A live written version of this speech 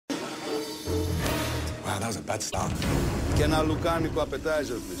that was a bad start. Και ένα λουκάνικο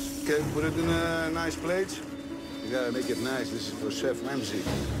appetizer, please. Okay, put it in a nice plate. You gotta make it nice. This is for Chef Ramsay.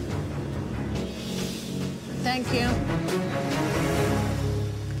 Thank you.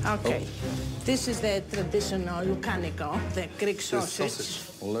 Okay. This is the traditional lucanico, the Greek sausage.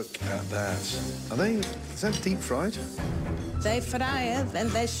 Look at that. Is that deep fried? They fry it and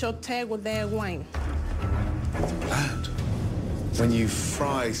they saute with their wine. Bad. When you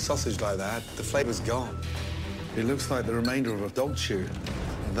fry sausage like that, the flavor's gone. It looks like the remainder of a dog chew.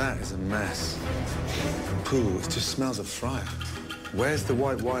 That is a mess. Pooh, it just smells of fryer. Where's the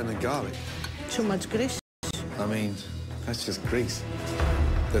white wine and garlic? Too much grease. I mean, that's just grease.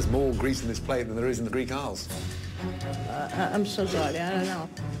 There's more grease in this plate than there is in the Greek Isles. I'm so sorry, I don't know.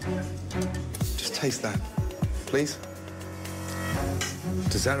 Just taste that, please.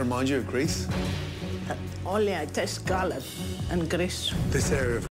 Does that remind you of Greece? Only I taste garlic and grease. This area of